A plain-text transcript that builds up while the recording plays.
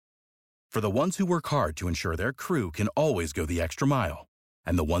For the ones who work hard to ensure their crew can always go the extra mile,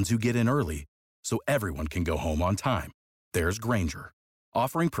 and the ones who get in early so everyone can go home on time, there's Grainger,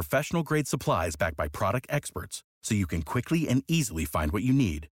 offering professional-grade supplies backed by product experts so you can quickly and easily find what you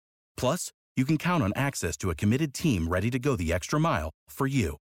need. Plus, you can count on access to a committed team ready to go the extra mile for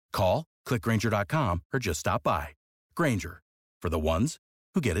you. Call, click Grainger.com, or just stop by. Grainger, for the ones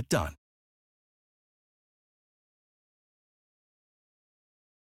who get it done.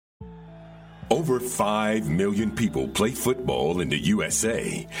 Over 5 million people play football in the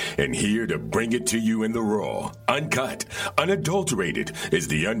USA, and here to bring it to you in the raw, uncut, unadulterated is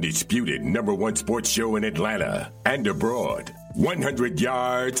the undisputed #1 sports show in Atlanta and abroad. 100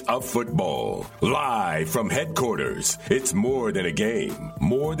 yards of football, live from headquarters. It's more than a game,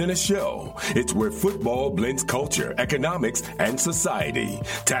 more than a show. It's where football blends culture, economics, and society.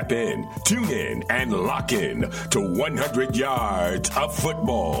 Tap in, tune in, and lock in to 100 yards of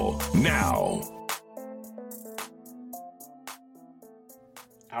football now.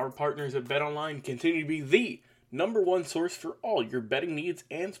 Our partners at BetOnline continue to be the #1 source for all your betting needs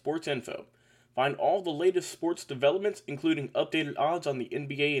and sports info. Find all the latest sports developments, including updated odds on the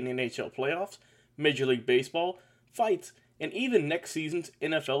NBA and NHL playoffs, Major League Baseball, fights, and even next season's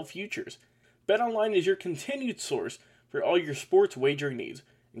NFL futures. BetOnline is your continued source for all your sports wagering needs,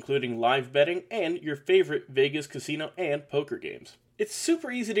 including live betting and your favorite Vegas casino and poker games. It's super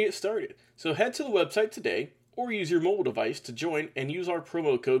easy to get started, so head to the website today or use your mobile device to join and use our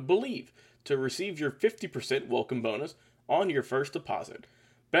promo code BELIEVE to receive your 50% welcome bonus on your first deposit.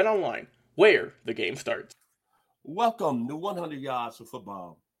 BetOnline, where the game starts. Welcome to 100 Yards of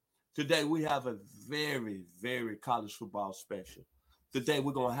Football. Today we have a very, very college football special. Today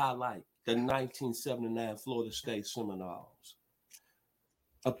we're going to highlight the 1979 Florida State Seminoles,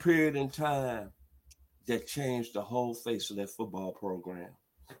 a period in time that changed the whole face of that football program.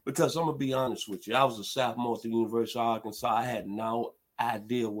 Because I'm going to be honest with you, I was a sophomore at the University of Arkansas. I had no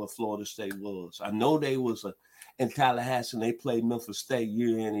idea what Florida State was. I know they was in Tallahassee, and they played Memphis State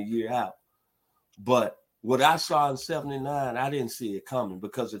year in and year out. But what I saw in 79, I didn't see it coming,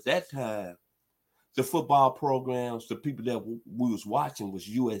 because at that time, the football programs, the people that we was watching was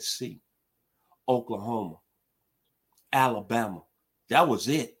USC, Oklahoma, Alabama. That was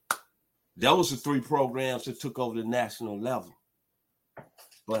it. That was the three programs that took over the national level.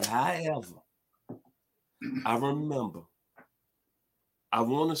 But however, I remember, I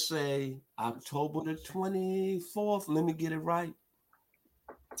want to say October the 24th, let me get it right.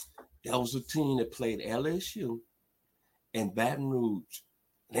 That was a team that played LSU and Baton Rouge.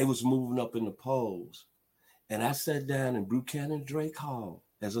 They was moving up in the polls. And I sat down in Buchanan Drake Hall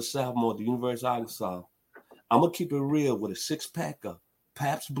as a sophomore at the University of Arkansas. I'm going to keep it real with a 6-pack of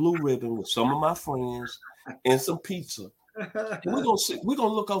Pabst Blue Ribbon with some of my friends and some pizza. And we're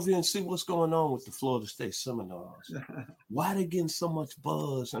gonna look over here and see what's going on with the Florida State Seminoles. Why they getting so much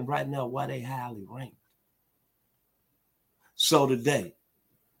buzz, and right now why they highly ranked. So today,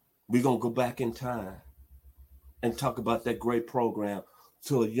 we're gonna go back in time and talk about that great program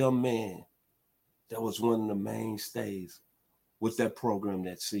to a young man that was one of the mainstays with that program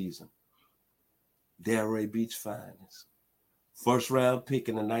that season. Delray Beach Finest, first round pick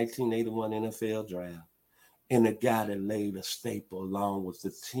in the 1981 NFL draft. And the guy that laid a staple along with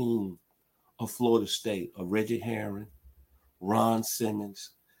the team of Florida State, of Reggie Herring, Ron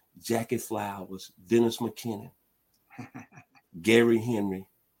Simmons, Jackie Flowers, Dennis McKinnon, Gary Henry.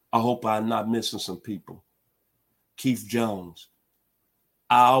 I hope I'm not missing some people. Keith Jones.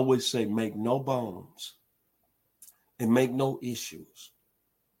 I always say make no bones and make no issues.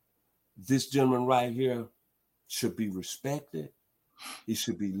 This gentleman right here should be respected. He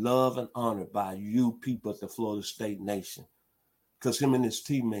should be loved and honored by you people at the Florida State Nation, because him and his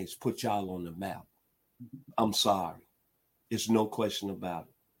teammates put y'all on the map. I'm sorry. It's no question about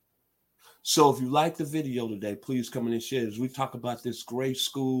it. So if you like the video today, please come in and share as we talk about this great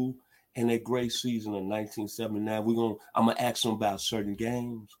school and that great season of 1979. I'm going to ask him about certain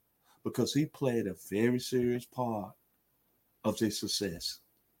games, because he played a very serious part of their success.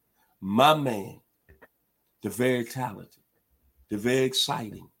 My man, the very talented, the very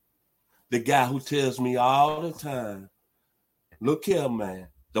exciting, the guy who tells me all the time, look here, man,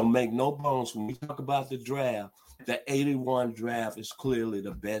 don't make no bones. When we talk about the draft, the 81 draft is clearly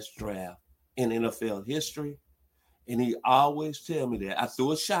the best draft in NFL history. And he always tell me that. I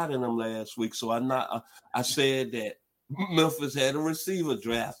threw a shot at him last week, so I said that Memphis had a receiver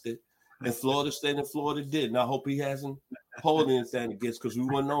drafted, and Florida State and Florida didn't. I hope he hasn't pulled anything against, because we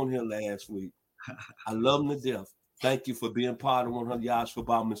weren't on here last week. I love him to death. Thank you for being part of 100 Yards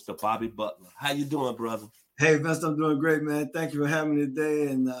Football, Mr. Bobby Butler. How you doing, brother? Hey, Vince, I'm doing great, man. Thank you for having me today.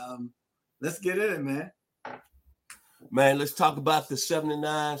 And Let's get in it, man. Man, let's talk about the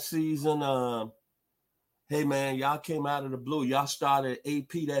 79 season. Hey, man, y'all came out of the blue. Y'all started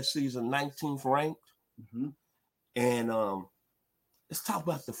AP that season, 19th ranked. Mm-hmm. And let's talk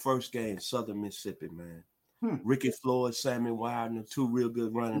about the first game, Southern Mississippi, man. Ricky Floyd, Sammy Widener, two real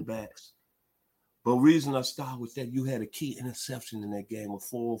good running backs. But reason I start with that, you had a key interception in that game with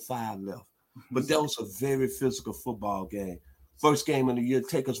 4:05 left. But that was a very physical football game. First game of the year,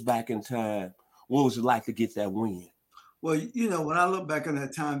 take us back in time. What was it like to get that win? Well, you know, when I look back on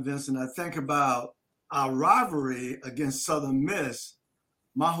that time, Vincent, I think about our rivalry against Southern Miss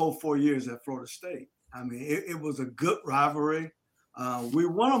my whole 4 years at Florida State. I mean, it was a good rivalry. We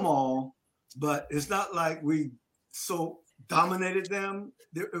won them all, but it's not like we so dominated them.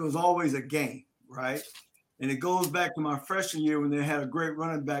 It was always a game, right? And it goes back to my freshman year when they had a great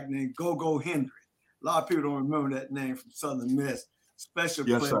running back named Go-Go Hendry. A lot of people don't remember that name from Southern Miss. Special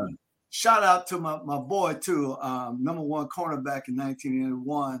player. Sir. Shout out to my boy, too, number one cornerback in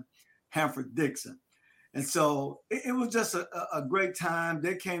 1981, Hanford Dixon. And so it was just a great time.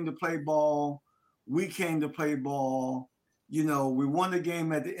 They came to play ball. We came to play ball. You know, we won the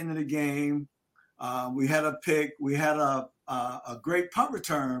game at the end of the game. We had a pick. We had a great punt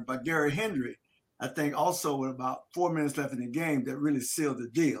return by Gary Hendry, I think also with about 4 minutes left in the game that really sealed the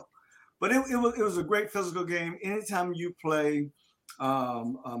deal. But it was a great physical game. Anytime you play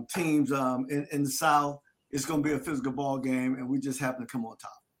teams in the South, it's going to be a physical ball game, and we just happen to come on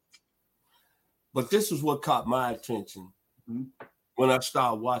top. But this is what caught my attention when I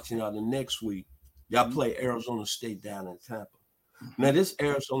started watching the next week. Y'all play Arizona State down in Tampa. Now, this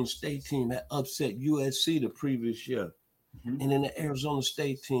Arizona State team had upset USC the previous year. And in the Arizona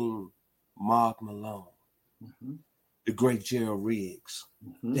State team, Mark Malone, the great Gerald Riggs.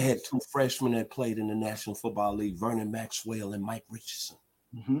 They had two freshmen that played in the National Football League, Vernon Maxwell and Mike Richardson.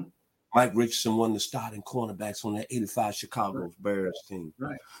 Mike Richardson won the starting cornerbacks on that 85 Chicago Bears team.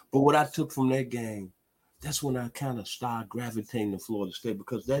 Right. But what I took from that game, that's when I kind of started gravitating to Florida State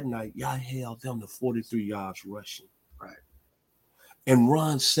because that night, y'all held them to 43 yards rushing. Right. And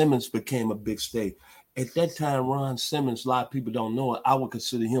Ron Simmons became a big stay. At that time, Ron Simmons, a lot of people don't know it, I would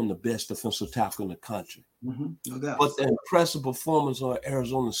consider him the best defensive tackle in the country. No doubt. But the impressive performance on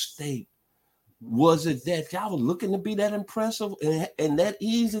Arizona State, was it that y'all were looking to be that impressive and that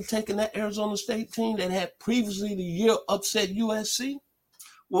easy taking that Arizona State team that had previously the year upset USC?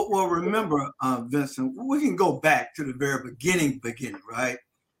 Well, remember, Vincent, we can go back to the very beginning, right?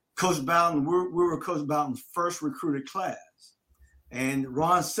 Coach Bowden, we were Coach Bowden's first recruited class. And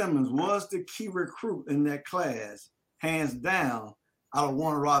Ron Simmons was the key recruit in that class, hands down, out of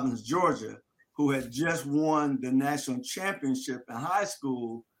Warner Robins, Georgia, who had just won the national championship in high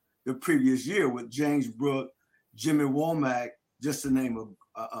school the previous year with James Brooke, Jimmy Womack, just to name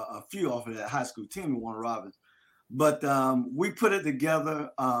a few off of that high school team in Warner Robins. But we put it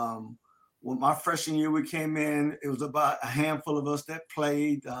together. When my freshman year we came in, it was about a handful of us that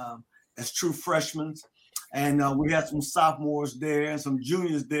played as true freshmen. And we had some sophomores there and some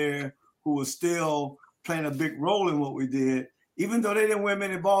juniors there who were still playing a big role in what we did, even though they didn't win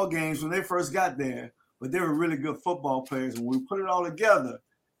many ball games when they first got there. But they were really good football players. And when we put it all together,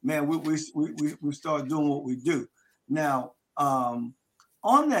 man, we started doing what we do. Now, on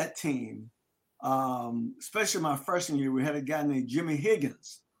that team, especially my freshman year, we had a guy named Jimmy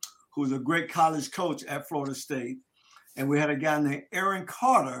Higgins, who was a great college coach at Florida State. And we had a guy named Aaron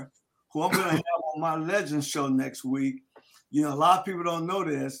Carter, who I'm going to have on my Legends show next week. You know, a lot of people don't know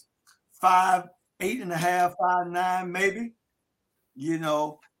this. 5'8.5", 5'9", maybe. You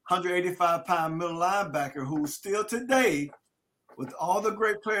know, 185-pound middle linebacker who still today, with all the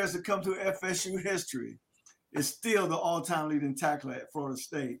great players that come through FSU history, is still the all-time leading tackler at Florida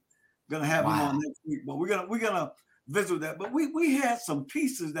State. Going to have him on next week, but we're gonna visit that. But we had some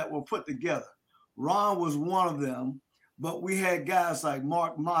pieces that were put together. Ron was one of them, but we had guys like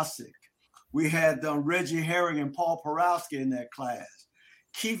Mark Mossick. We had Reggie Herring and Paul Porowski in that class.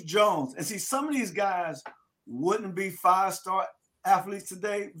 Keith Jones. And see, some of these guys wouldn't be five-star athletes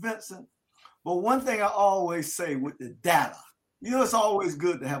today, Vincent. But one thing I always say with the data, you know, it's always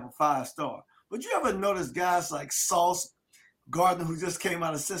good to have a 5-star. But you ever notice guys like Sauce Gardner, who just came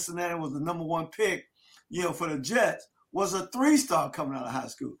out of Cincinnati, was the number one pick, you know, for the Jets, was a 3-star coming out of high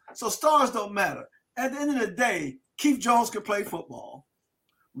school. So stars don't matter. At the end of the day, Keith Jones could play football.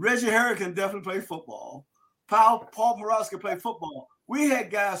 Reggie Herring can definitely play football. Paul Porowski could play football. We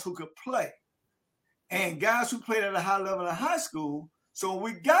had guys who could play and guys who played at a high level in high school. So when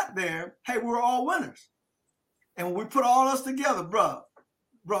we got there, hey, we were all winners. And when we put all us together, bro,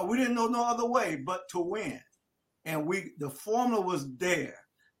 we didn't know no other way but to win. And the formula was there.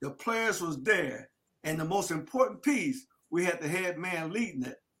 The players was there. And the most important piece, we had the head man leading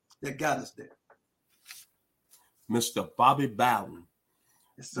it that got us there. Mr. Bobby Bowden.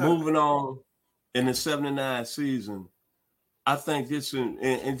 Yes, sir. Moving on in the 79 season, I think this,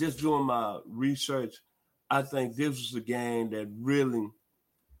 and just doing my research, I think this was a game that really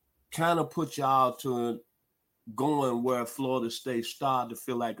kind of put y'all to going where Florida State started to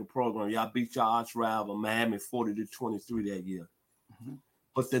feel like a program. Y'all beat your arch rival, Miami, 40-23 that year. Mm-hmm.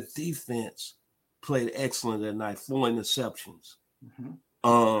 But the defense played excellent that night, 4 interceptions.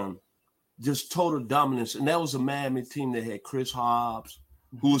 Mm-hmm. Just total dominance. And that was a Miami team that had Chris Hobbs,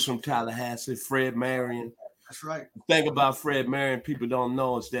 who was from Tallahassee, Fred Marion. That's right. The thing about Fred Marion, people don't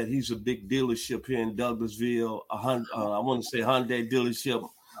know, is that he's a big dealership here in Douglasville. I want to say Hyundai dealership.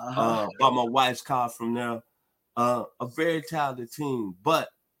 Bought my wife's car from there. A very talented team. But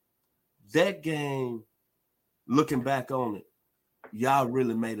that game, looking back on it, y'all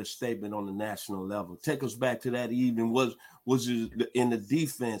really made a statement on the national level. Take us back to that evening. Was it in the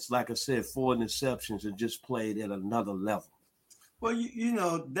defense, like I said, 4 interceptions and just played at another level? Well, you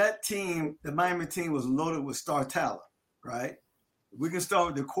know, that team, the Miami team, was loaded with star talent, right? We can start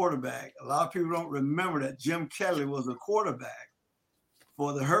with the quarterback. A lot of people don't remember that Jim Kelly was a quarterback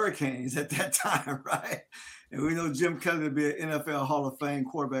for the Hurricanes at that time, right? And we know Jim Kelly to be an NFL Hall of Fame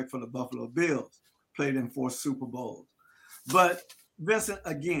quarterback for the Buffalo Bills, played in 4 Super Bowls. But Vincent,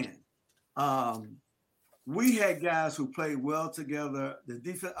 again, we had guys who played well together.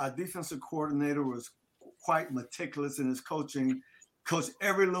 Our defensive coordinator was quite meticulous in his coaching, coached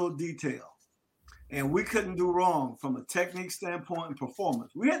every little detail. And we couldn't do wrong from a technique standpoint and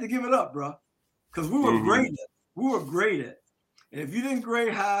performance. We had to give it up, bro, because we were great at it. We were great at it. And if you didn't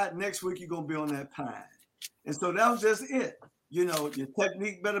grade high, next week you're going to be on that pine. And so that was just it. You know, your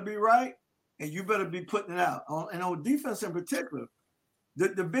technique better be right, and you better be putting it out. And on defense in particular,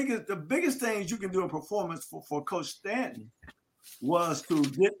 the biggest things you can do in performance for Coach Stanton was to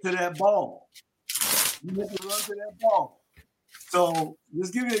get to that ball. You had to run to that ball. So let's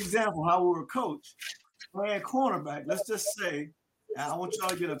give you an example of how we were coached. Playing cornerback, let's just say, and I want y'all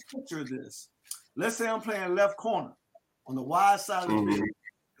to get a picture of this. Let's say I'm playing left corner on the wide side of the field,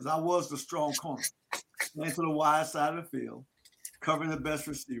 because I was the strong corner. Playing to the wide side of the field, covering the best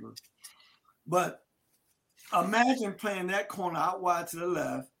receiver. But imagine playing that corner out wide to the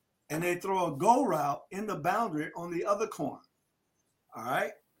left, and they throw a go route in the boundary on the other corner. All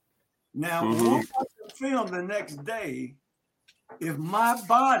right? Now, when we watch the film the next day, if my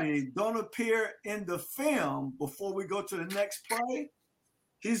body don't appear in the film before we go to the next play,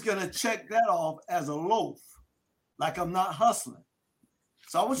 he's going to check that off as a loaf, like I'm not hustling.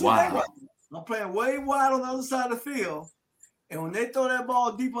 So I want you to think about this. I'm playing way wide on the other side of the field, and when they throw that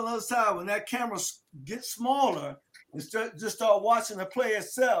ball deep on the other side, when that camera gets smaller and just start watching the play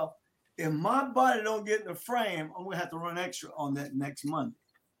itself, if my body don't get in the frame, I'm going to have to run extra on that next Monday.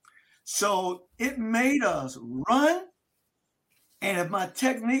 So it made us run. And if my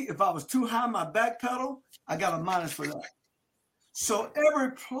technique, if I was too high my back pedal, I got a minus for that. So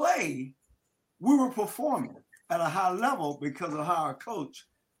every play, we were performing at a high level because of how our coach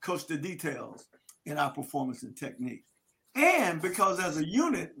coached the details in our performance and technique. And because as a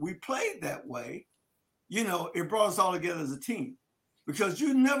unit, we played that way, you know, it brought us all together as a team. Because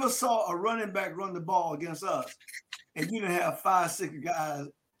you never saw a running back run the ball against us, and you didn't have 5, 6 guys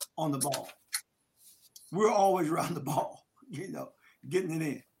on the ball. We're always around the ball, you know, getting it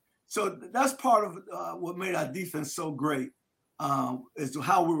in. So that's part of what made our defense so great, is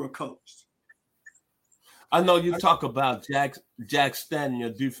how we were coached. I know you talk about Jack Stanton, your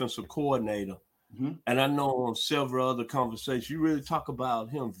defensive coordinator, and I know on several other conversations, you really talk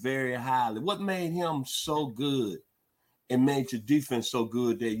about him very highly. What made him so good and made your defense so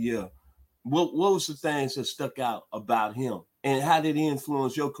good that year? What was the things that stuck out about him? And how did he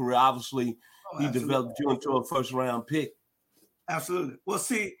influence your career? Obviously, he developed you into a first-round pick. Absolutely. Well,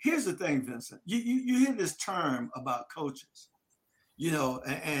 see, here's the thing, Vincent. You hear this term about coaches, you know,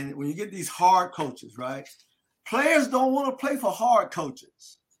 and when you get these hard coaches, right? Players don't want to play for hard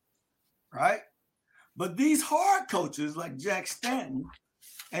coaches, right? But these hard coaches like Jack Stanton,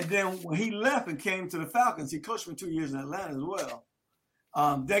 and then when he left and came to the Falcons, he coached for 2 years in Atlanta as well.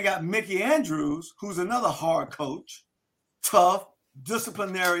 They got Mickey Andrews, who's another hard coach, tough,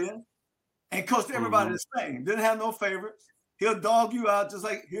 disciplinarian, and coached everybody the same. Didn't have no favorites. He'll dog you out just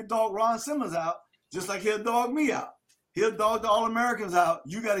like he'll dog Ron Simmons out, just like he'll dog me out. He'll dog the All-Americans out.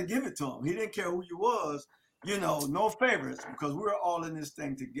 You got to give it to him. He didn't care who you was, you know, no favorites, because we're all in this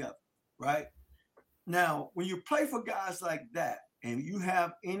thing together, right? Now, when you play for guys like that and you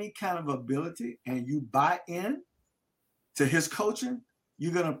have any kind of ability and you buy in to his coaching,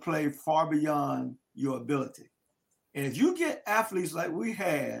 you're going to play far beyond your ability. And if you get athletes like we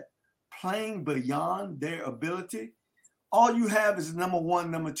had playing beyond their ability, all you have is number 1,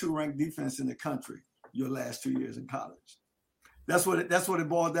 number 2 ranked defense in the country your last 2 years in college. That's what it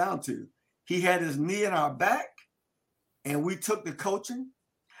boiled down to. He had his knee in our back, and we took the coaching.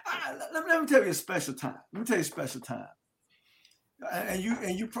 Let me tell you a special time. And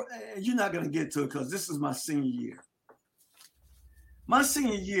you're not going to get to it because this is my senior year. My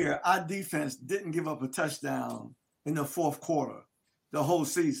senior year, our defense didn't give up a touchdown in the fourth quarter the whole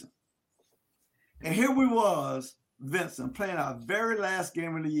season. And here we was, Vincent, playing our very last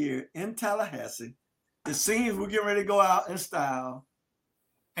game of the year in Tallahassee. The seniors were getting ready to go out in style.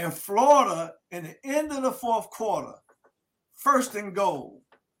 And Florida, in the end of the fourth quarter, 1st and goal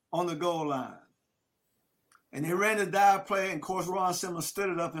on the goal line. And they ran the dive play, and of course, Ron Simmons stood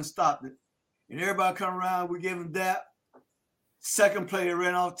it up and stopped it. And everybody come around, we gave him that. Second play, they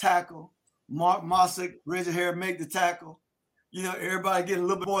ran off tackle. Mark Mossick, Reggie Harris make the tackle. Everybody getting a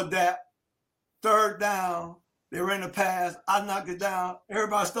little bit more dap. 3rd down, they ran the pass. I knocked it down.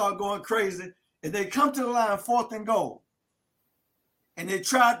 Everybody started going crazy. And they come to the line, 4th and goal. And they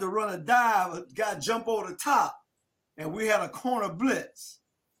tried to run a dive. A guy jumped over the top. And we had a corner blitz.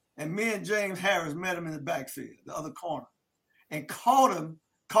 And me and James Harris met him in the backfield, the other corner. And caught him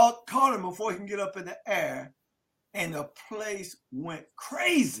before he can get up in the air. And the place went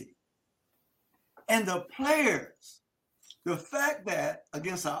crazy. And the players, the fact that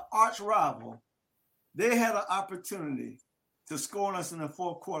against our arch rival, they had an opportunity to score on us in the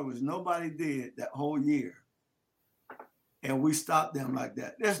fourth quarter, which nobody did that whole year. And we stopped them like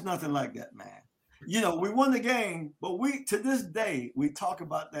that. There's nothing like that, man. We won the game, but to this day, we talk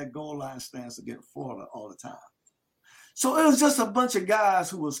about that goal line stance against Florida all the time. So it was just a bunch of guys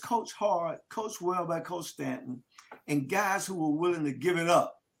who was coached hard, coached well by Coach Stanton, and guys who were willing to give it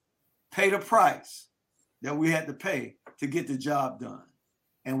up, pay the price that we had to pay to get the job done.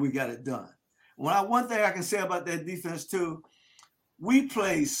 And we got it done. One thing I can say about that defense too, we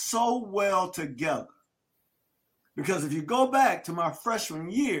played so well together. Because if you go back to my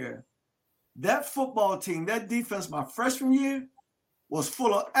freshman year, that football team, that defense my freshman year was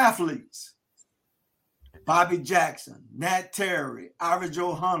full of athletes. Bobby Jackson, Nat Terry, Ivor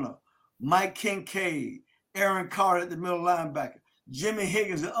Joe Hunter, Mike Kincaid, Aaron Carter at the middle linebacker, Jimmy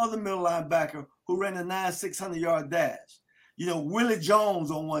Higgins, the other middle linebacker who ran the 600-yard dash. Willie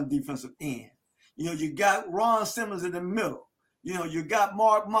Jones on one defensive end. You got Ron Simmons in the middle. You got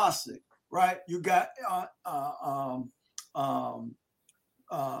Mark Mossick, right? You got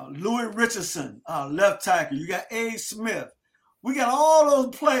Louis Richardson, left tackle. You got Abe Smith. We got all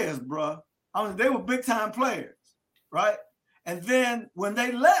those players, bro. They were big-time players, right? And then when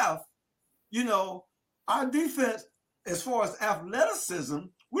they left, our defense, as far as athleticism,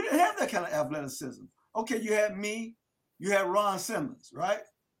 we didn't have that kind of athleticism. Okay, you had me, you had Ron Simmons, right?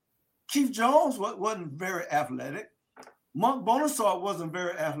 Keith Jones wasn't very athletic. Monk Bonasart wasn't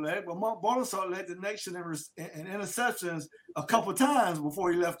very athletic, but Monk Bonasart led the nation in interceptions a couple times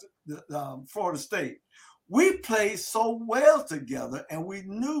before he left Florida State. We played so well together, and we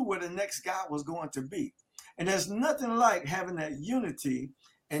knew where the next guy was going to be. And there's nothing like having that unity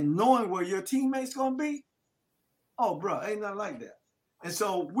and knowing where your teammate's going to be. Oh, bro, ain't nothing like that. And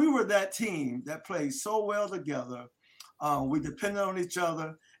so we were that team that played so well together. We depended on each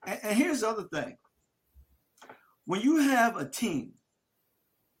other. And here's the other thing. When you have a team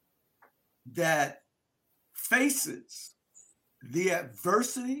that faces the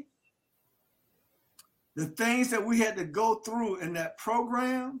adversity, the things that we had to go through in that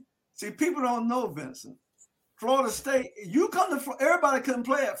program, see, people don't know, Vincent. Florida State, everybody couldn't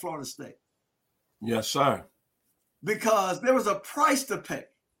play at Florida State. Yes, sir. Because there was a price to pay.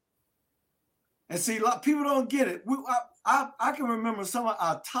 And see, a lot of people don't get it. I can remember some of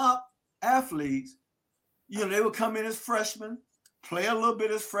our top athletes, they would come in as freshmen, play a little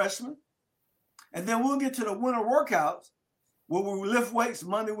bit as freshmen, and then we'll get to the winter workouts where we lift weights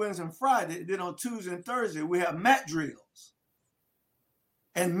Monday, Wednesday, and Friday. Then on Tuesday and Thursday, we have mat drills.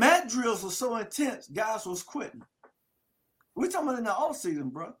 And mat drills were so intense, guys was quitting. We're talking about in the off season,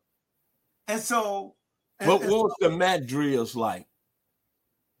 bro. And so... What was the mat drills like?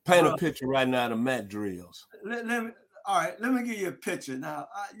 Paint a picture right now of the mat drills. Let me give you a picture. Now,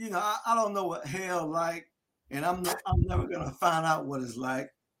 I don't know what hell like, and I'm never going to find out what it's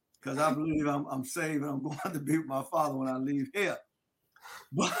like because I believe I'm saved and I'm going to be with my Father when I leave here.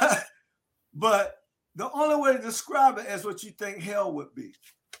 But the only way to describe it is what you think hell would be.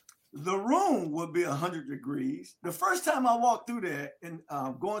 The room would be 100 degrees. The first time I walked through there and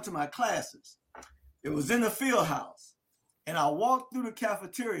going to my classes, it was in the field house. And I walked through the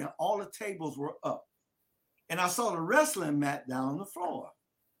cafeteria and all the tables were up. And I saw the wrestling mat down on the floor.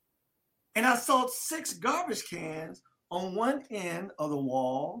 And I saw 6 garbage cans on one end of the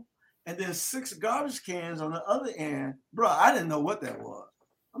wall and then 6 garbage cans on the other end. Bro, I didn't know what that was.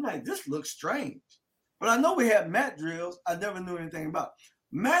 I'm like, this looks strange. But I know we had mat drills. I never knew anything about.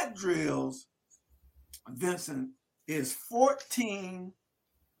 Mat drills, Vincent, is 14,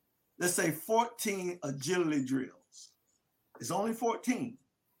 let's say 14 agility drills. It's only 14.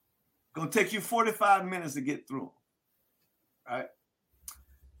 Gonna take you 45 minutes to get through them, right?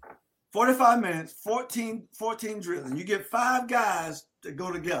 45 minutes, 14 drills, and you get 5 guys to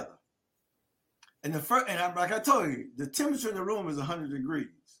go together. And like I told you, the temperature in the room is 100 degrees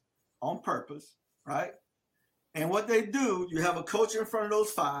on purpose, right? And what they do, you have a coach in front of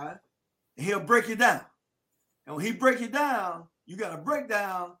those 5, and he'll break you down. And when he break you down, you got to break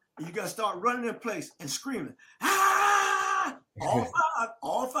down, and you got to start running in place and screaming. Ah!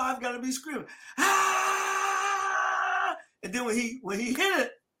 All five got to be screaming. Ah! And then when he hit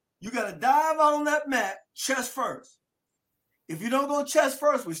it, you got to dive out on that mat chest first. If you don't go chest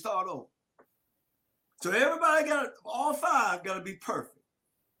first, we start over. So all 5 got to be perfect.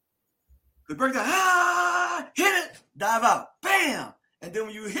 The break down, hit it, dive out, bam. And then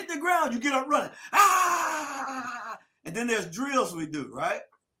when you hit the ground, you get up running. And then there's drills we do, right?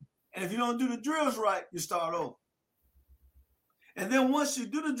 And if you don't do the drills right, you start over. And then once you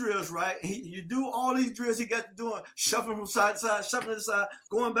do the drills right, you do all these drills he got to do, shuffling from side to side, shuffling to the side,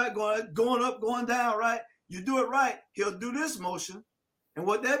 going back, going up, going down, right? You do it right, he'll do this motion. And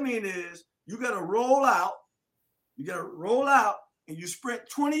what that means is you got to roll out. You got to roll out and you sprint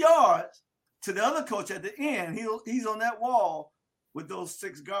 20 yards to the other coach at the end. He's on that wall with those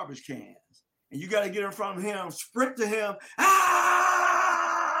 6 garbage cans. And you got to get in front of him, sprint to him,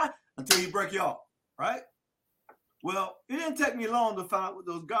 until he break you off, right? Well, it didn't take me long to find out what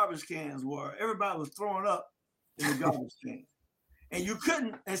those garbage cans were. Everybody was throwing up in the garbage can. And you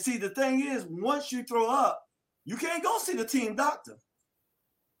couldn't. And see, the thing is, once you throw up, you can't go see the team doctor.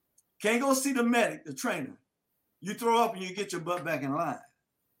 Can't go see the medic, the trainer. You throw up and you get your butt back in line.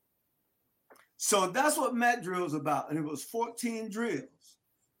 So that's what mat drill is about. And it was 14 drills.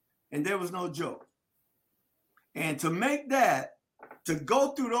 And there was no joke. And to make that, to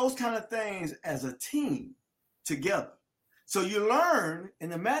go through those kind of things as a team together. So you learn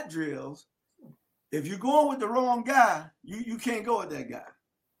in the mat drills, if you're going with the wrong guy, you can't go with that guy.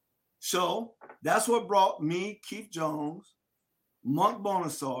 So that's what brought me, Keith Jones, Monk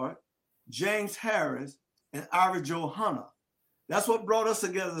Bonasart, James Harris, and Ivy Joe Hunter. That's what brought us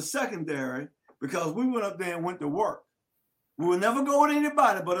together as secondary, because we went up there and went to work. We would never go with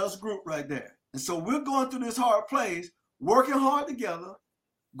anybody but us group right there. And so we're going through this hard place, working hard together,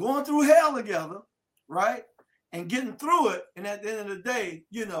 going through hell together, right? And getting through it. And at the end of the day,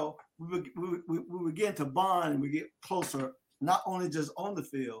 we begin to bond and we get closer, not only just on the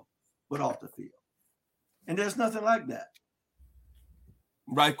field, but off the field. And there's nothing like that.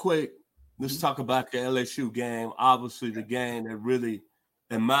 Right quick, let's talk about the LSU game. Obviously, the game that really,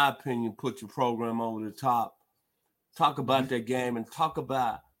 in my opinion, put your program over the top. Talk about that game and talk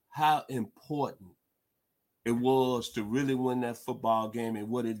about how important it was to really win that football game and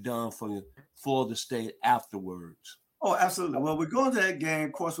what it done for the state afterwards. Oh, absolutely. Well, we're going to that game.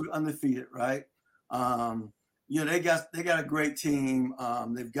 Of course, we're undefeated, right? They got a great team.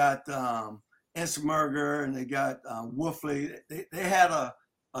 They've got Ensmerger and they got Wolfley. They had a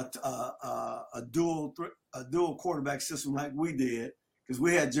dual quarterback system like we did, because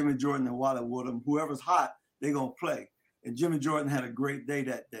we had Jimmy Jordan and Wally Woodham. Whoever's hot, they're going to play. And Jimmy Jordan had a great day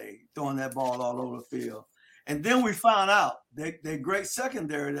that day, throwing that ball all over the field. And then we found out their great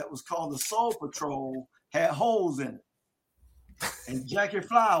secondary that was called the Soul Patrol had holes in it. And Jackie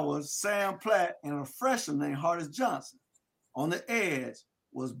Flowers, Sam Platt, and a freshman named Hardis Johnson on the edge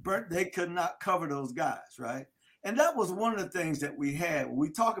was burnt. They could not cover those guys, right? And that was one of the things that we had.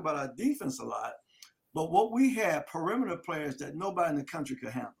 We talk about our defense a lot, but what we had, perimeter players that nobody in the country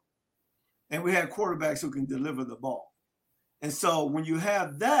could handle. And we had quarterbacks who can deliver the ball. And so when you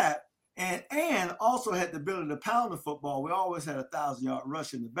have that, and also had the ability to pound the football, we always had a 1,000-yard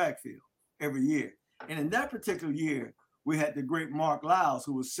rush in the backfield every year. And in that particular year, we had the great Mark Lyles,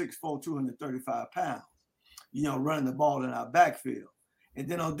 who was 6'4", 235 pounds, running the ball in our backfield. And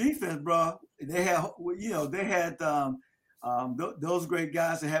then on defense, bro, they had those great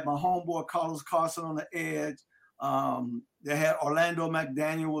guys. They had my homeboy Carlos Carson on the edge. They had Orlando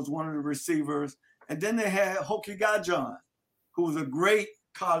McDaniel was one of the receivers. And then they had Hokie Gajon, who was a great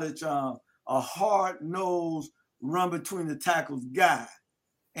college, a hard-nosed, run between the tackles guy.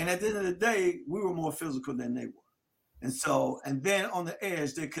 And at the end of the day, we were more physical than they were. And then on the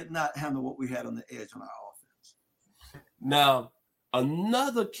edge, they could not handle what we had on the edge on our offense. Now,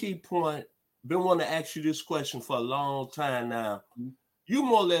 another key point, been wanting to ask you this question for a long time now. Mm-hmm. You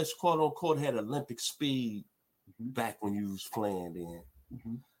more or less, quote unquote, had Olympic speed back when you was playing then.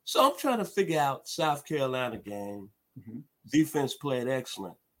 Mm-hmm. So I'm trying to figure out South Carolina game. Mm-hmm. Defense played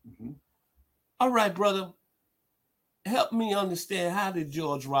excellent. Mm-hmm. All right, brother. Help me understand, how did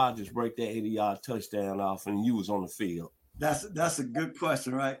George Rogers break that 80-yard touchdown off and you was on the field? That's a good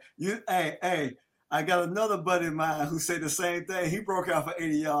question, right? Hey, I got another buddy of mine who said the same thing. He broke out for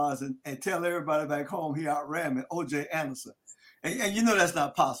 80 yards and tell everybody back home he outran me, O.J. Anderson. And you know that's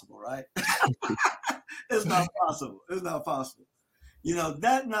not possible, right? It's not possible. It's not possible. You know,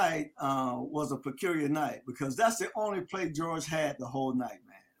 that night was a peculiar night because that's the only play George had the whole night,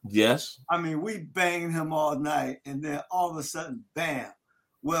 man. Yes. I mean, we banged him all night, and then all of a sudden, bam.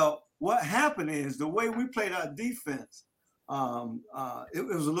 Well, what happened is the way we played our defense, it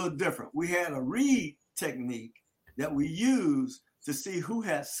was a little different. We had a read technique that we used to see who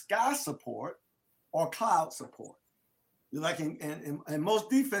had sky support or cloud support. Like in most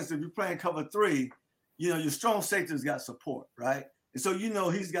defenses, if you're playing cover 3, you know, your strong safety's got support, right? And so, you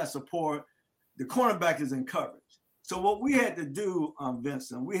know, he's got support. The cornerback is in coverage. So what we had to do,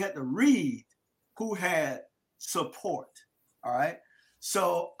 Vincent, we had to read who had support, all right?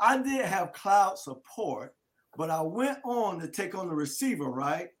 So I did have cloud support, but I went on to take on the receiver,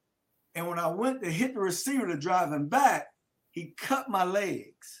 right? And when I went to hit the receiver to drive him back, he cut my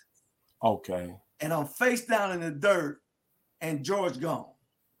legs. Okay. And I'm face down in the dirt, and George gone,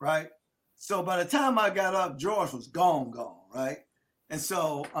 right? So by the time I got up, George was gone, right? And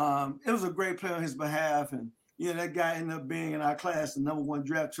so it was a great play on his behalf. And, you know, that guy ended up being in our class the #1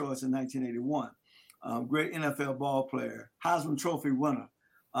 draft choice in 1981. Great NFL ball player, Heisman Trophy winner.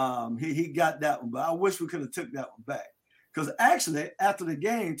 He got that one, but I wish we could have took that one back. Because actually, after the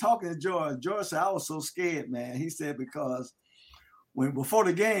game, talking to George said, I was so scared, man. He said, because before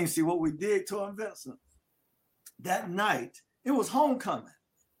the game, see what we did to him, Vincent? That night, it was homecoming.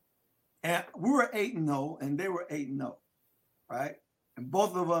 And we were 8-0, and they were 8-0, right? And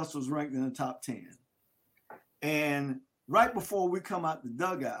both of us was ranked in the top 10. And right before we come out the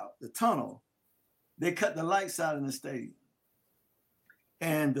dugout, the tunnel, they cut the lights out in the stadium.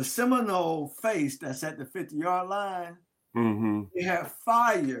 And the Seminole face that's at the 50-yard line, they had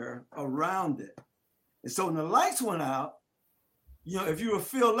fire around it. And so when the lights went out, you know, if you were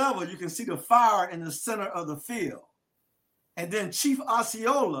field level, you can see the fire in the center of the field. And then Chief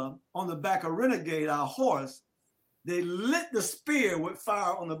Osceola on the back of Renegade, our horse, they lit the spear with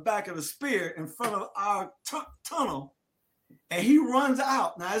fire on the back of the spear in front of our tunnel. And he runs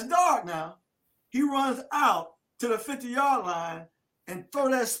out. Now it's dark now. He runs out to the 50-yard line and throw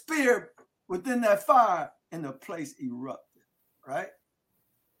that spear within that fire, and the place erupted, right?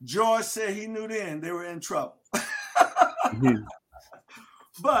 George said he knew then they were in trouble.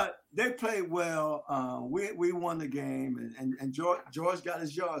 But they played well. We won the game, and George got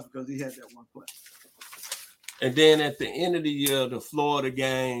his yards because he had that one play. And then at the end of the year, the Florida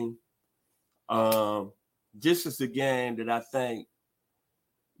game, this is the game that I think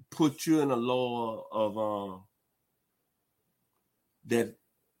put you in a lore of that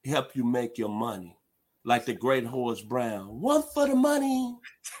help you make your money. Like the great Horace Brown. 1 for the money,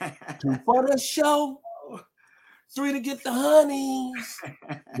 2 for the show, 3 to get the honeys.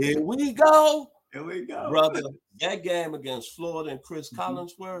 Here we go. Here we go. Brother, that game against Florida and Chris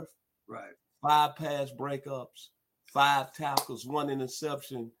Collinsworth, right? 5 pass breakups, 5 tackles, 1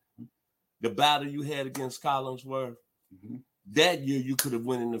 interception. The battle you had against Collinsworth, that year you could have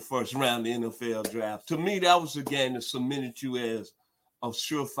won in the first round of the NFL draft. To me, that was a game that cemented you as a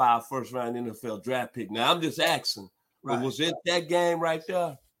surefire first round NFL draft pick. Now, I'm just asking, but was it that game right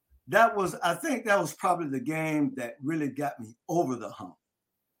there? I think that was probably the game that really got me over the hump.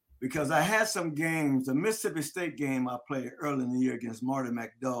 Because I had some games, the Mississippi State game I played early in the year against Marty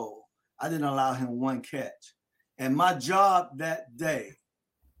McDowell, I didn't allow him 1 catch. And my job that day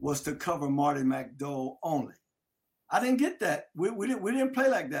was to cover Marty McDowell only. I didn't get that. We didn't play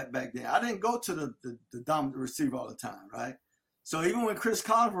like that back then. I didn't go to the dominant receiver all the time, right? So even when Chris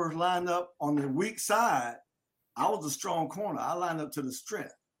Collinsworth lined up on the weak side, I was a strong corner. I lined up to the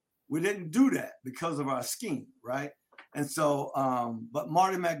strength. We didn't do that because of our scheme, right? And so, but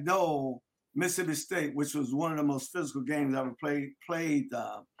Marty McDowell, Mississippi State, which was one of the most physical games I ever played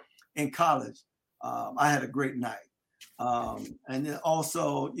in college, I had a great night. And then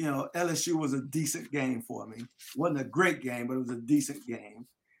also, you know, LSU was a decent game for me. Wasn't a great game, but it was a decent game.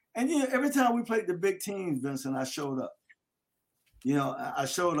 And, you know, every time we played the big teams, Vincent, I showed up. You know, I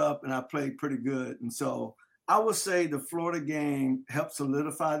showed up and I played pretty good. And so I would say the Florida game helped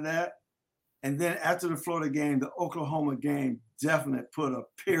solidify that. And then after the Florida game, the Oklahoma game definitely put a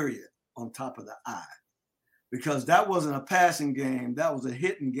period on top of the I, because that wasn't a passing game. That was a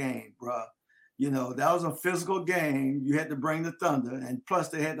hitting game, bro. That was a physical game. You had to bring the Thunder. And plus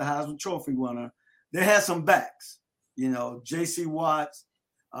they had the Heisman Trophy winner. They had some backs, J.C. Watts,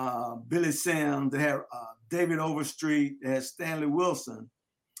 Billy Sims. They had David Overstreet. They had Stanley Wilson,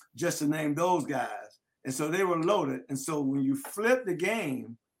 just to name those guys. And so they were loaded. And so when you flip the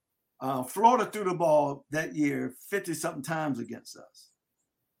game, Florida threw the ball that year 50-something times against us.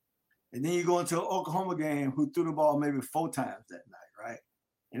 And then you go into an Oklahoma game who threw the ball maybe 4 times that night, right?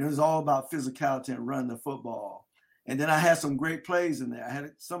 And it was all about physicality and running the football. And then I had some great plays in there. I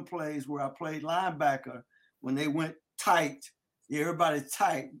had some plays where I played linebacker when they went tight. Yeah, everybody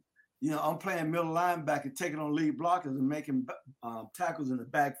tight. I'm playing middle linebacker, taking on lead blockers and making tackles in the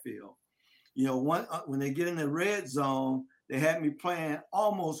backfield. When they get in the red zone, they had me playing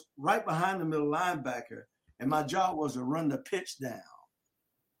almost right behind the middle linebacker, and my job was to run the pitch down.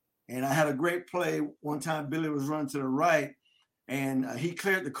 And I had a great play one time. Billy was running to the right, and he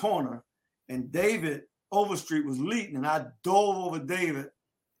cleared the corner, and David Overstreet was leading, and I dove over David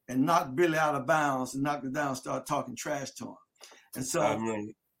and knocked Billy out of bounds and knocked it down and started talking trash to him. And so, I remember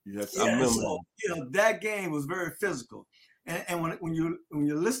that game was very physical. And when you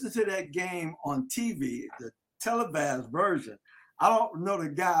listen to that game on TV, the televised version, I don't know the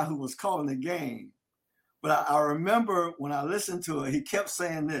guy who was calling the game, but I remember when I listened to it, he kept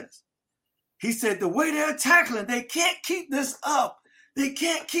saying this. He said, the way they're tackling, they can't keep this up. They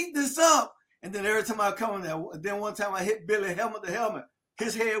can't keep this up. And then every time I come in there, then one time I hit Billy helmet to helmet.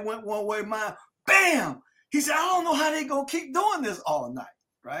 His head went one way, mine, bam! He said, I don't know how they going to keep doing this all night,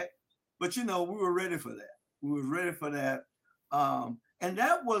 right? But, we were ready for that. We were ready for that. And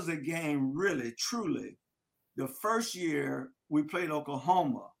that was a game, really, truly, the first year we played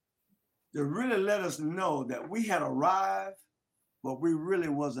Oklahoma, that really let us know that we had arrived, but we really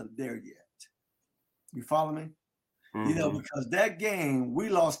wasn't there yet. You follow me? Mm-hmm. Because that game, we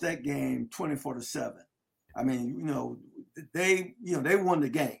lost that game 24-7. I mean, they won the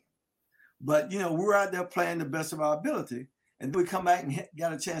game. But, we were out there playing the best of our ability. And we come back and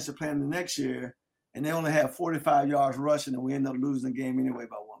got a chance to play them the next year. And they only had 45 yards rushing, and we ended up losing the game anyway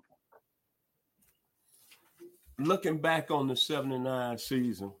by 1 point. Looking back on the 79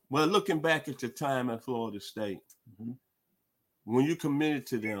 season, looking back at your time at Florida State, when you committed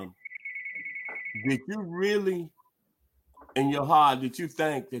to them, did you really, in your heart, did you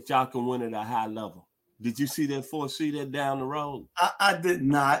think that y'all can win at a high level? Did you foresee that down the road? I did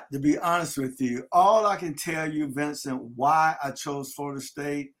not, to be honest with you. All I can tell you, Vincent, why I chose Florida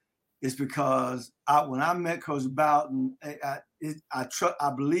State is because when I met Coach Bowden,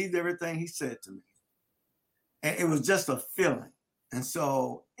 I believed everything he said to me. And it was just a feeling. And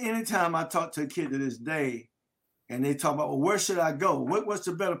so anytime I talk to a kid to this day and they talk about, well, where should I go? What's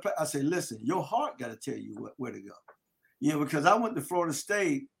the better place? I say, listen, your heart got to tell you where to go. Because I went to Florida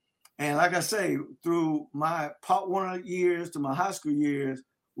State, and like I say, through my Pop Warner years to my high school years,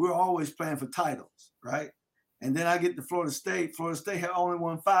 we were always playing for titles, right? And then I get to Florida State. Florida State had only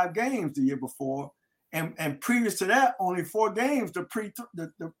won 5 games the year before. And previous to that, only 4 games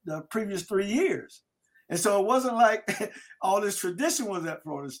the previous 3 years. And so it wasn't like all this tradition was at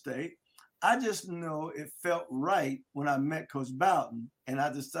Florida State. I just know it felt right when I met Coach Bowden. And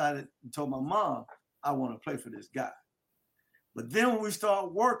I decided and told my mom, I want to play for this guy. But then when we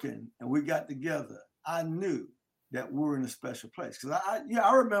started working and we got together, I knew that we were in a special place. Because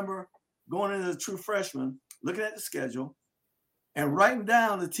I remember going into the true freshman, looking at the schedule and writing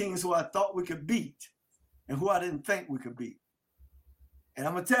down the teams who I thought we could beat and who I didn't think we could beat. And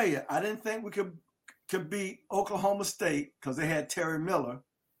I'm going to tell you, I didn't think we could beat Oklahoma State because they had Terry Miller,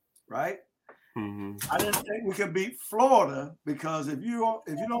 right? Mm-hmm. I didn't think we could beat Florida because if you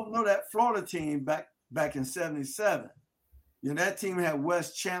don't know that Florida team back in 77, that team had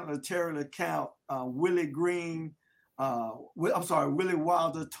Wes Chandler, Terry LeCount, Willie Green, Willie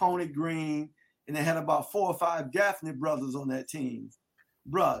Wilder, Tony Green, and they had about 4 or 5 Gaffney brothers on that team.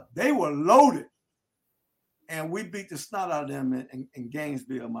 Bruh, they were loaded. And we beat the snot out of them in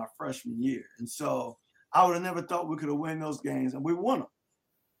Gainesville my freshman year. And so I would have never thought we could have won those games, and we won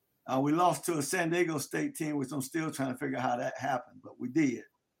them. We lost to a San Diego State team, which I'm still trying to figure out how that happened, but we did.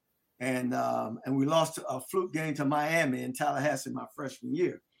 And we lost a fluke game to Miami in Tallahassee my freshman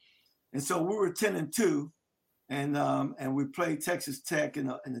year. And so we were 10-2, and we played Texas Tech in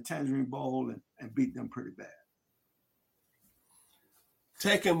the Tangerine Bowl and beat them pretty bad.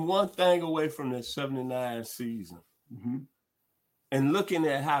 Taking one thing away from the 79 season and looking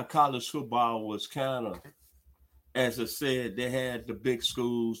at how college football was kind of as I said, they had the big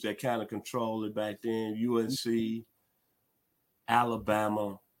schools that kind of controlled it back then. USC,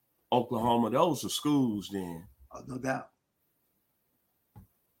 Alabama, Oklahoma. Those were schools then. Oh, no doubt.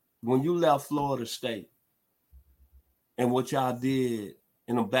 When you left Florida State and what y'all did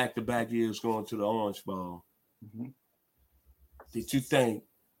in the back-to-back years going to the Orange Bowl, did you think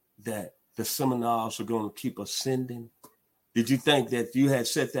that the Seminoles were going to keep ascending? Did you think that you had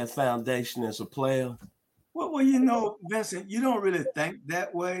set that foundation as a player? Well, you know, Vincent, you don't really think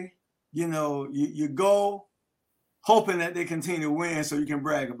that way. You know, you go hoping that they continue to win so you can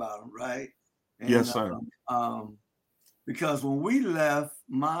brag about them, right? And, yes, sir. Because when we left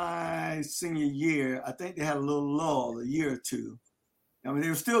my senior year, I think they had a little lull, a year or two. I mean, they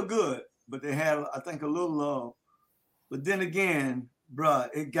were still good, but they had, I think, a little lull. But then again, bruh,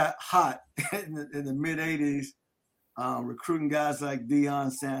 it got hot in the mid-'80s, recruiting guys like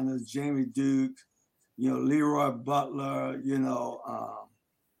Deion Sanders, Jamie Duke, you know, Leroy Butler, you know,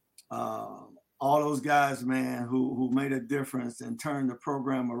 all those guys, man, who made a difference and turned the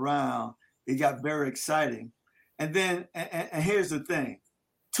program around. It got very exciting. And then, and here's the thing.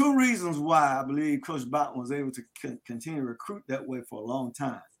 2 reasons why I believe Coach Bowden was able to continue to recruit that way for a long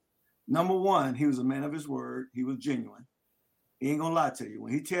time. Number one, he was a man of his word. He was genuine. He ain't gonna lie to you.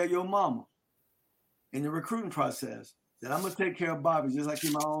 When he tell your mama in the recruiting process that I'm gonna take care of Bobby just like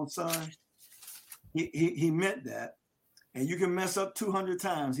he's my own son, he meant that. And you can mess up 200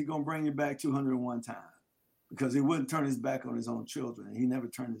 times, he gonna bring you back 201 times because he wouldn't turn his back on his own children. He never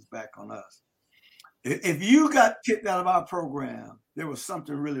turned his back on us. If you got kicked out of our program, there was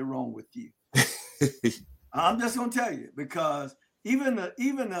something really wrong with you. I'm just gonna tell you, because even the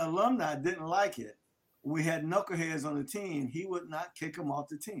alumni didn't like it. We had knuckleheads on the team. He would not kick them off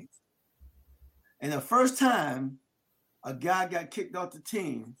the team. And the first time a guy got kicked off the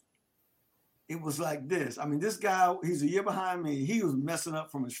team, it was like this. I mean, this guy, he's a year behind me. He was messing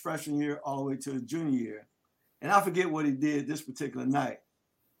up from his freshman year all the way to his junior year. And I forget what he did this particular night.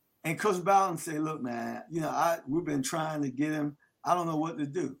 And Coach Bowden said, look, man, you know, we've been trying to get him. I don't know what to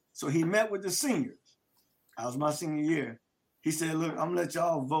do. So he met with the seniors. That was my senior year. He said, look, I'm going to let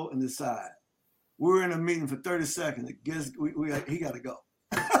y'all vote and decide. We were in a meeting for 30 seconds. He got to go.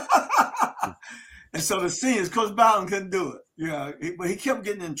 And so the seniors, Coach Bowden couldn't do it. You know, but he kept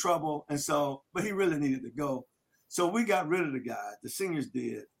getting in trouble. And so, but he really needed to go. So we got rid of the guy. The seniors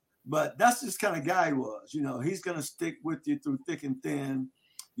did. But that's just kind of guy he was. You know, he's going to stick with you through thick and thin.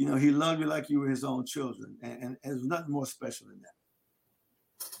 You know, he loved you like you were his own children. And there's nothing more special than that.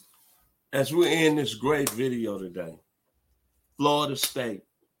 As we end this great video today, Florida State,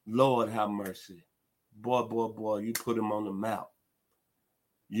 Lord have mercy. Boy, you put him on the map.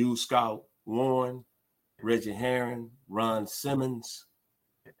 You, Scott Warren, Reggie Herring, Ron Simmons,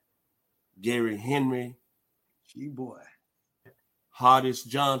 Gary Henry, G-boy, Hardis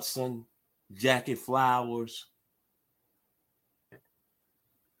Johnson, Jackie Flowers.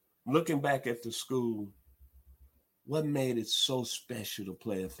 Looking back at the school, what made it so special to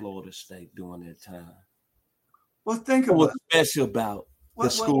play at Florida State during that time? Well, think about what was special about the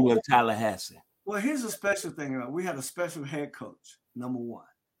school in Tallahassee. Well, here's a special thing about it. We had a special head coach, number one,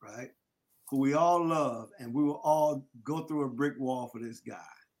 right? Who we all love, and we will all go through a brick wall for this guy,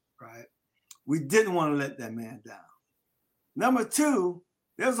 right? We didn't want to let that man down. Number two,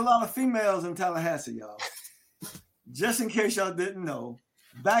 there's a lot of females in Tallahassee, y'all. Just in case y'all didn't know,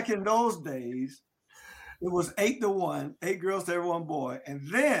 back in those days, it was 8-1, 8 girls to every 1 boy. And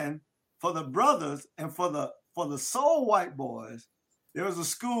then for the brothers and for the sole white boys, there was a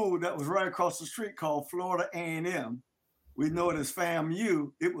school that was right across the street called Florida A&M. We know it as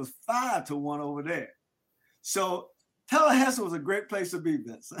FAMU. It was 5-1 over there. So Tallahassee was a great place to be,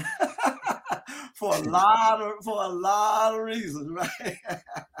 Vincent, for a lot of reasons, right?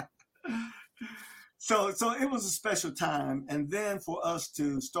 So it was a special time. And then for us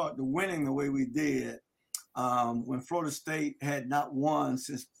to start the winning the way we did, when Florida State had not won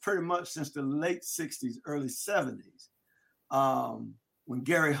pretty much since the late 60s, early 70s, when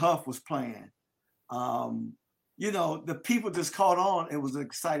Gary Huff was playing, you know, the people just caught on. It was an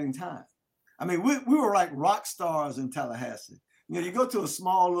exciting time. I mean, we were like rock stars in Tallahassee. You know, you go to a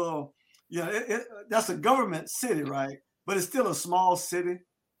small little, you know, that's a government city, right? But it's still a small city,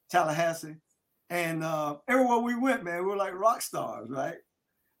 Tallahassee. And everywhere we went, man, we were like rock stars, right?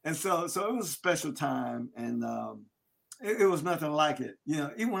 And so it was a special time, and it was nothing like it. You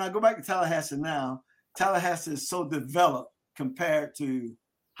know, even when I go back to Tallahassee now, Tallahassee is so developed compared to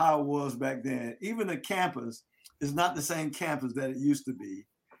how it was back then. Even the campus is not the same campus that it used to be.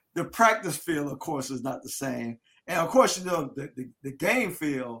 The practice field, of course, is not the same. And of course, you know, the game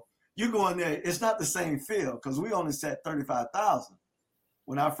field you go in there, it's not the same feel because we only sat 35,000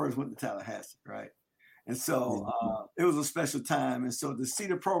 when I first went to Tallahassee, right? And so it was a special time. And so to see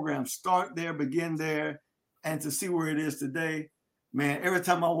the program start there, begin there, and to see where it is today, man, every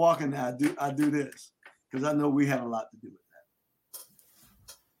time I walk in there, I do this because I know we had a lot to do with that.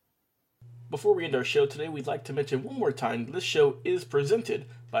 Before we end our show today, we'd like to mention one more time this show is presented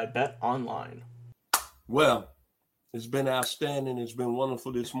by Bet Online. Well, it's been outstanding. It's been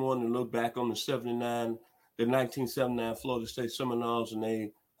wonderful this morning to look back on the 1979 Florida State Seminoles and their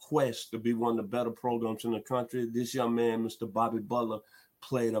quest to be one of the better programs in the country. This young man, Mr. Bobby Butler,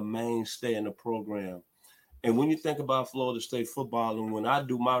 played a mainstay in the program. And when you think about Florida State football, and when I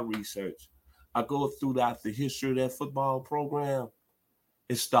do my research, I go throughout the history of that football program.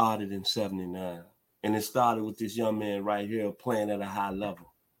 It started in 79, and it started with this young man right here playing at a high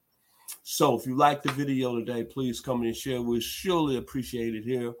level. So if you like the video today, please come in and share. We'll surely appreciate it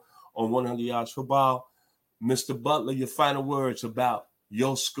here on 100 Yards Football. Mr. Butler, your final words about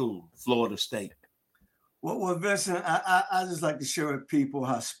your school, Florida State. Well, Vincent, I just like to share with people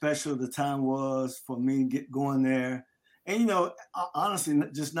how special the time was for me going there. And, you know, honestly,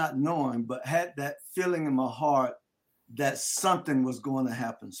 just not knowing, but had that feeling in my heart that something was going to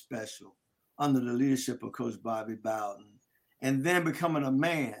happen special under the leadership of Coach Bobby Bowden. And then becoming a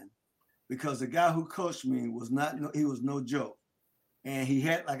man, because the guy who coached me was no joke. And he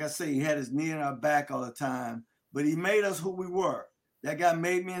had, like I say, he had his knee in our back all the time, but he made us who we were. That guy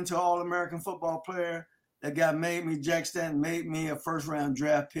made me into an All-American football player. That guy Jack Stanton made me a first-round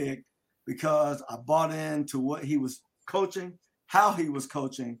draft pick because I bought into what he was coaching, how he was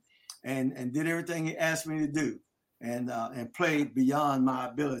coaching, and did everything he asked me to do. And played beyond my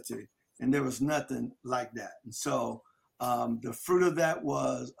ability. And there was nothing like that. And so the fruit of that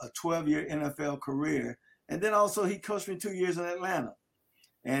was a 12-year NFL career. And then also he coached me 2 years in Atlanta.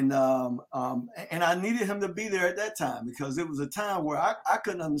 And I needed him to be there at that time because it was a time where I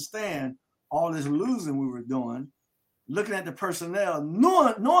couldn't understand all this losing we were doing, looking at the personnel,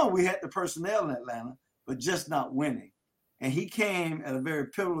 knowing we had the personnel in Atlanta, but just not winning. And he came at a very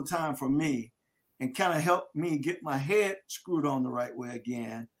pivotal time for me and kind of helped me get my head screwed on the right way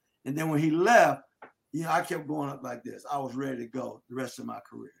again. And then when he left, you know, I kept going up like this. I was ready to go the rest of my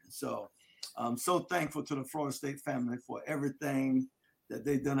career. And so I'm so thankful to the Florida State family for everything that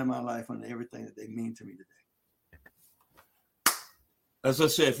they've done in my life and everything that they mean to me today. As I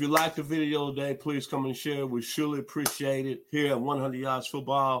said, if you like the video today, please come and share. We surely appreciate it. Here at 100 Yards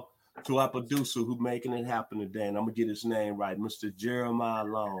Football, to our producer who's making it happen today, and I'm going to get his name right, Mr. Jeremiah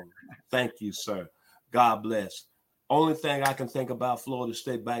Long. Thank you, sir. God bless. Only thing I can think about Florida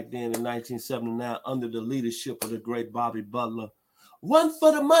State back then in 1979 under the leadership of the great Bobby Butler. One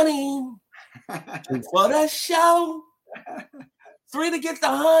for the money, two for the show, three to get the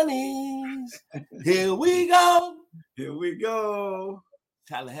honeys. Here we go. Here we go.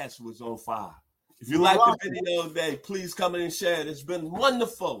 Tallahassee was on fire. If you like the video today, please come in and share it. It's been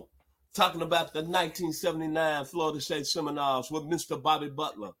wonderful talking about the 1979 Florida State Seminoles with Mr. Bobby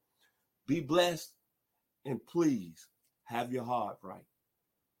Butler. Be blessed, and please have your heart right.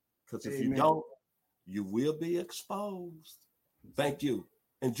 Because if you don't, you will be exposed. Thank you.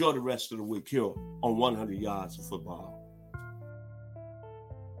 Enjoy the rest of the week here on 100 Yards of Football.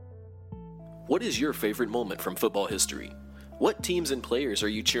 What is your favorite moment from football history? What teams and players are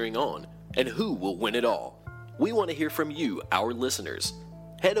you cheering on? And who will win it all? We want to hear from you, our listeners.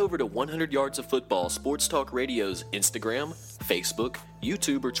 Head over to 100 Yards of Football Sports Talk Radio's Instagram, Facebook,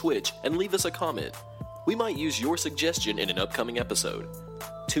 YouTube, or Twitch and leave us a comment. We might use your suggestion in an upcoming episode.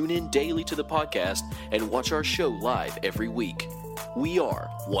 Tune in daily to the podcast and watch our show live every week. We are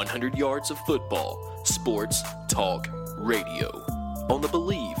 100 Yards of Football Sports Talk Radio on the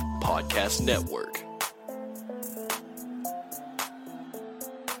Believe Podcast Network.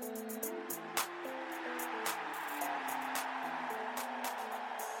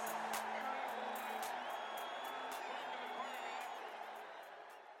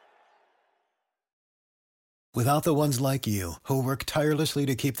 Without the ones like you, who work tirelessly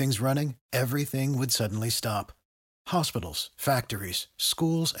to keep things running, everything would suddenly stop. Hospitals, factories,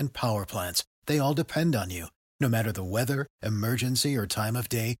 schools, and power plants, they all depend on you. No matter the weather, emergency, or time of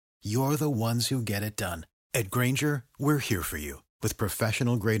day, you're the ones who get it done. At Grainger, we're here for you with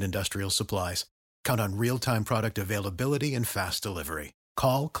professional-grade industrial supplies. Count on real-time product availability and fast delivery.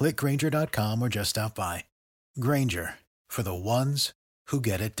 Call, click Grainger.com, or just stop by. Grainger, for the ones who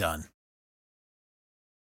get it done.